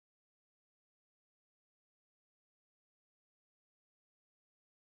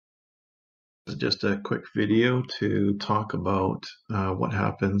Just a quick video to talk about what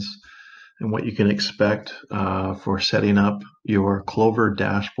happens and what you can expect for setting up your Clover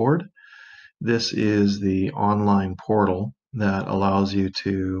Dashboard. This is the online portal that allows you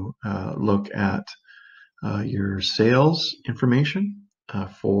to look at your sales information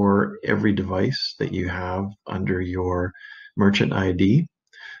for every device that you have under your merchant ID.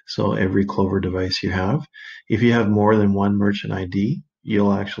 So every Clover device you have. If you have more than one merchant ID,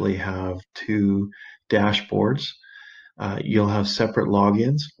 you'll actually have two dashboards. You'll have separate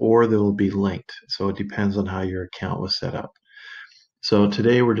logins, or they'll be linked. So it depends on how your account was set up. So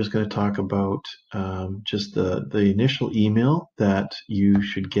today we're just going to talk about just the initial email that you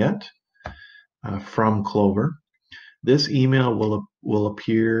should get from Clover. This email will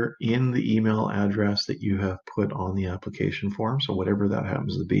appear in the email address that you have put on the application form, so whatever that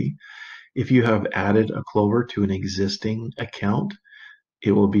happens to be. If you have added a Clover to an existing account,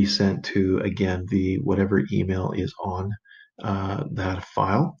 it will be sent to, again, the whatever email is on that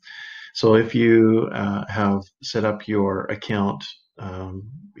file. So if you have set up your account a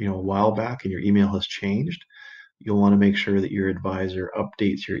while back and your email has changed, you'll want to make sure that your advisor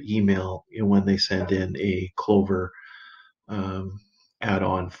updates your email when they send in a Clover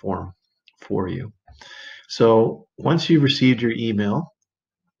add-on form for you. So once you've received your email,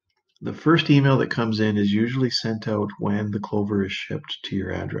 the first email that comes in is usually sent out when the Clover is shipped to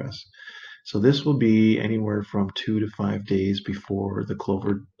your address. So this will be anywhere from 2 to 5 days before the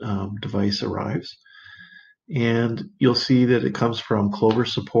Clover device arrives. And you'll see that it comes from Clover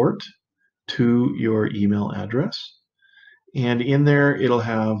support to your email address. And in there, it'll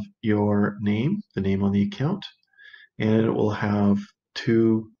have your name, the name on the account, and it will have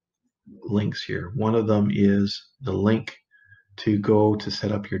two links here. One of them is the link to go to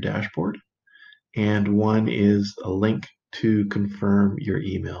set up your dashboard, and one is a link to confirm your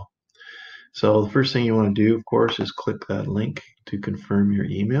email. So the first thing you want to do, of course, is click that link to confirm your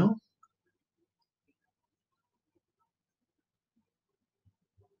email.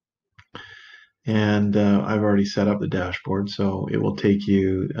 And I've already set up the dashboard, so it will take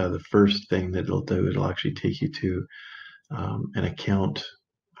you, the first thing that it'll do, it'll actually take you to an account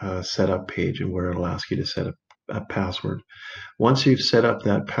setup page, and where it'll ask you to set up a password. Once you've set up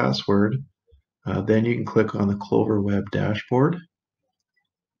that password, then you can click on the Clover Web Dashboard.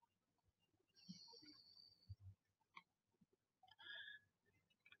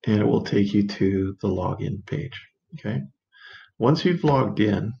 And it will take you to the login page. Okay. Once you've logged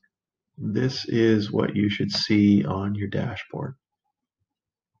in, this is what you should see on your dashboard.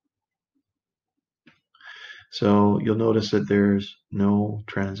 So you'll notice that there's no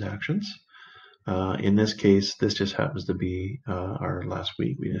transactions. In this case, this just happens to be our last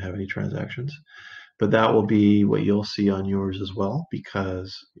week. We didn't have any transactions. But that will be what you'll see on yours as well,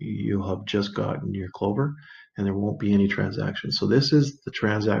 because you'll have just gotten your Clover and there won't be any transactions. So this is the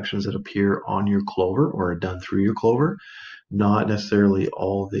transactions that appear on your Clover or are done through your Clover, not necessarily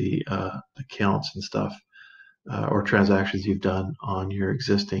all the accounts and stuff or transactions you've done on your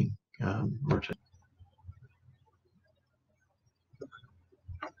existing merchant.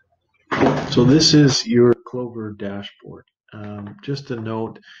 So this is your Clover dashboard. Just a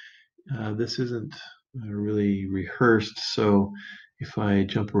note, this isn't really rehearsed, so if I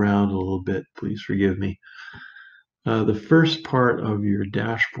jump around a little bit, please forgive me. The first part of your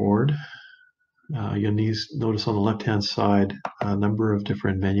dashboard, you'll notice on the left-hand side a number of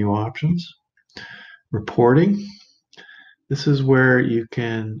different menu options. Reporting. This is where you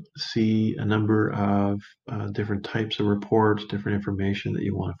can see a number of different types of reports, different information that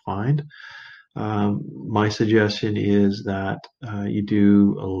you want to find. My suggestion is that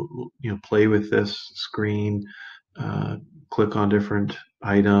you play with this screen, click on different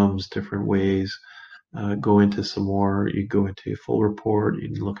items, different ways, go into some more. You go into a full report, you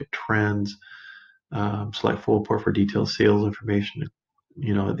can look at trends, select full report for detailed sales information,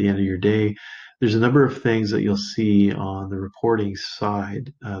 at the end of your day. There's a number of things that you'll see on the reporting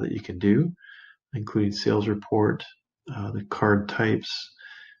side that you can do, including sales report, the card types.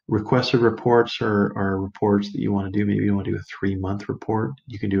 Requested reports are reports that you want to do. Maybe you want to do a 3-month report.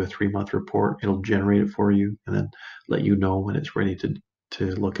 You can do a 3-month report. It'll generate it for you and then let you know when it's ready to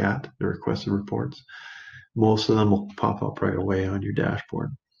look at the requested reports. Most of them will pop up right away on your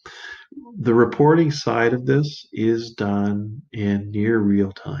dashboard. The reporting side of this is done in near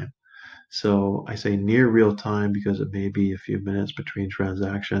real time. So I say near real time because it may be a few minutes between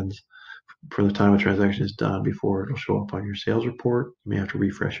transactions from the time a transaction is done before it'll show up on your sales report. You may have to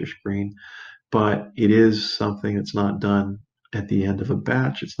refresh your screen, but it is something that's not done at the end of a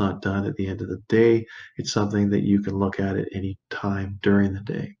batch. It's not done at the end of the day. It's something that you can look at any time during the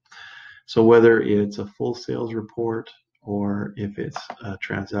day. So whether it's a full sales report or if it's a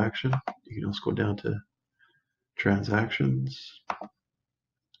transaction, you can also go down to transactions,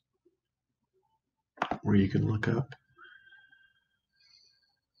 where you can look up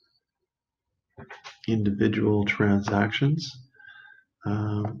individual transactions.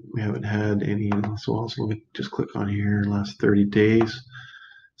 We haven't had any, so also let me just click on here, last 30 days.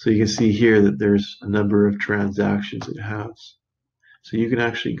 So you can see here that there's a number of transactions it has. So you can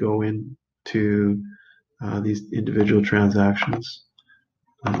actually go into these individual transactions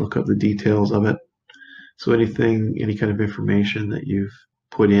and look up the details of it. So any kind of information that you've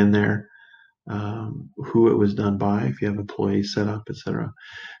put in there, who it was done by, if you have employees set up, etc.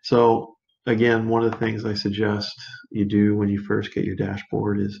 So again, one of the things I suggest you do when you first get your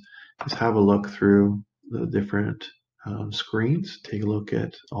dashboard is have a look through the different screens, take a look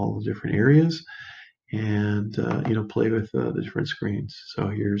at all the different areas, and play with the different screens. So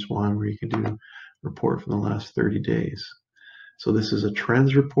here's one where you can do report for the last 30 days. So this is a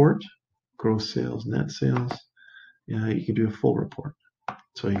trends report, gross sales, net sales. You can do a full report.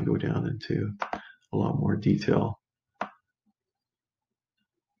 So you can go down into a lot more detail.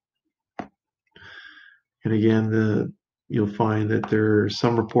 And again, you'll find that there are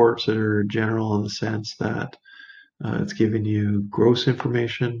some reports that are general in the sense that it's giving you gross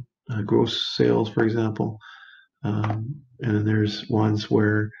information, gross sales, for example. And then there's ones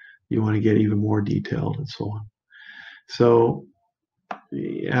where you want to get even more detailed and so on. So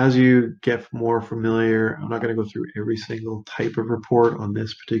as you get more familiar, I'm not going to go through every single type of report on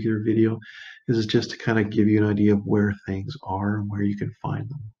this particular video. This is just to kind of give you an idea of where things are and where you can find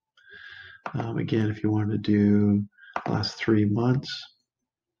them. Again, if you wanted to do the last 3 months,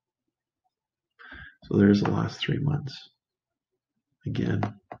 so there's the last 3 months. Again,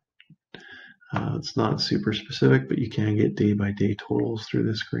 it's not super specific, but you can get day-by-day totals through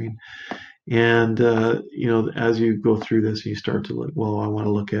this screen. And as you go through this, you start to look. Well, I want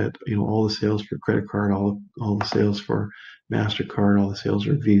to look at all the sales for credit card, all the sales for MasterCard, all the sales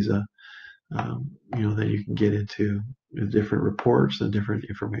for Visa. Then you can get into the different reports and different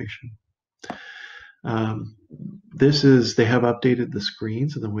information. They have updated the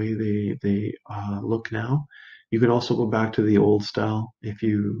screens and the way they look now. You can also go back to the old style if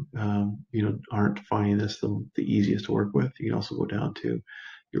you aren't finding this the easiest to work with. You can also go down to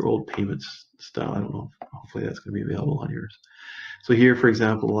your old payments style. I don't know. Hopefully that's going to be available on yours. So here, for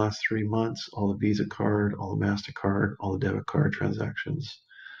example, the last 3 months, all the Visa card, all the MasterCard, all the debit card transactions,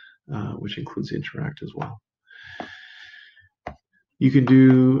 which includes Interact as well. You can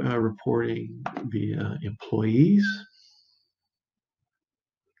do reporting via employees.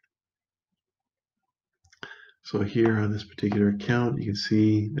 So here on this particular account, you can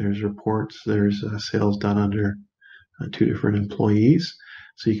see there's reports, there's sales done under 2 different employees.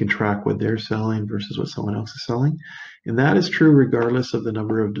 So you can track what they're selling versus what someone else is selling. And that is true regardless of the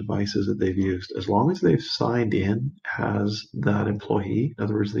number of devices that they've used. As long as they've signed in as that employee, in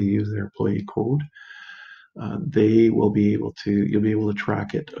other words, they use their employee code, you'll be able to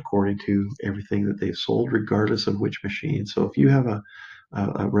track it according to everything that they've sold, regardless of which machine. So if you have a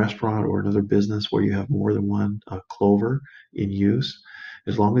restaurant or another business where you have more than one Clover in use,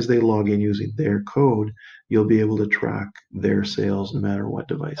 as long as they log in using their code, you'll be able to track their sales no matter what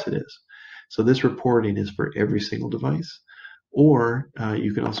device it is. So this reporting is for every single device, or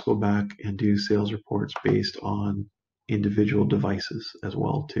you can also go back and do sales reports based on individual devices as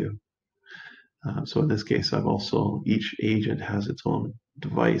well too. So in this case, each agent has its own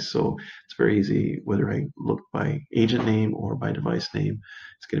device, so it's very easy whether I look by agent name or by device name,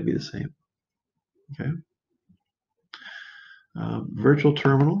 it's going to be the same. Okay. Virtual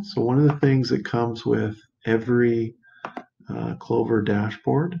terminal. So one of the things that comes with every Clover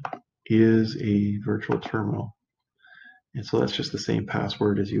dashboard is a virtual terminal. And so that's just the same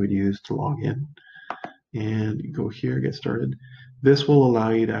password as you would use to log in. And you go here, get started. This will allow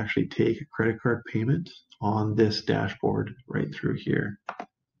you to actually take a credit card payment on this dashboard right through here.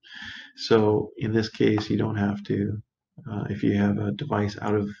 So in this case, you don't have to, if you have a device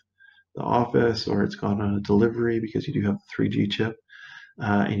out of the office or it's gone on a delivery because you do have the 3G chip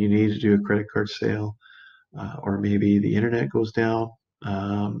and you need to do a credit card sale, or maybe the internet goes down,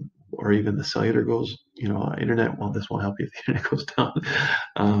 or even the cellular goes, internet, well, this won't help you if the internet goes down.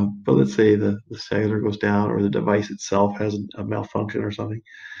 But let's say the cellular goes down or the device itself has a malfunction or something.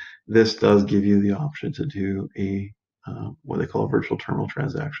 This does give you the option to do a what they call a virtual terminal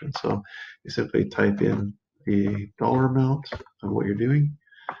transaction. So you simply type in the dollar amount of what you're doing.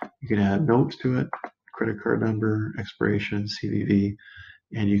 You can add notes to it, credit card number, expiration, CVV,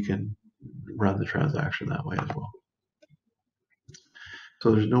 and you can run the transaction that way as well.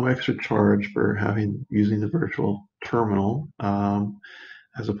 So there's no extra charge for using the virtual terminal,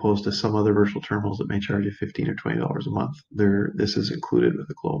 as opposed to some other virtual terminals that may charge you $15 or $20 a month. This is included with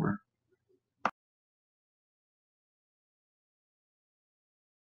the Clover.